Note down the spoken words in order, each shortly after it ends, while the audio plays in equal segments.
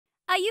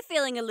Are you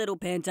feeling a little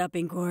pent up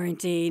in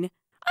quarantine?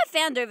 I've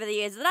found over the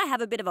years that I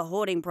have a bit of a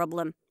hoarding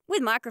problem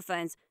with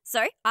microphones,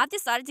 so I've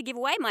decided to give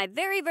away my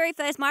very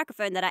first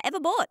microphone that I ever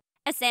bought.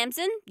 A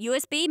Samsung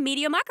USB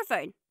Meteor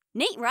microphone.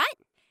 Neat, right?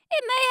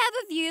 It may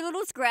have a few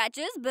little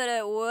scratches, but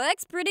it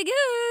works pretty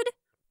good.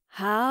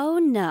 How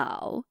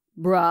now,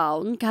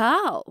 brown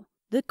cow?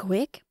 The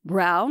quick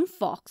brown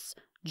fox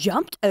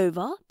jumped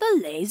over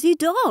the lazy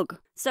dog.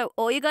 So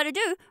all you gotta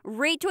do,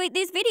 retweet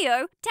this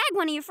video, tag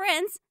one of your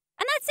friends,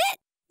 and that's it.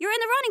 You're in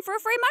the running for a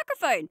free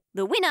microphone.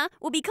 The winner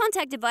will be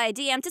contacted via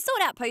DM to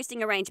sort out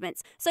posting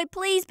arrangements, so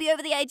please be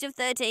over the age of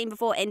 13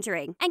 before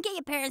entering and get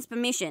your parents'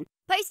 permission.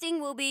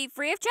 Posting will be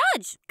free of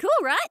charge. Cool,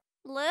 right?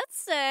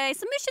 Let's say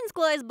submissions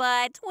close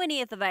by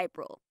 20th of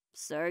April.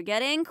 So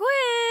get in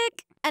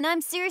quick. And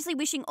I'm seriously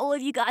wishing all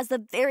of you guys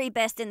the very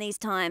best in these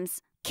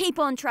times. Keep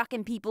on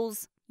trucking,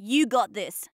 peoples. You got this.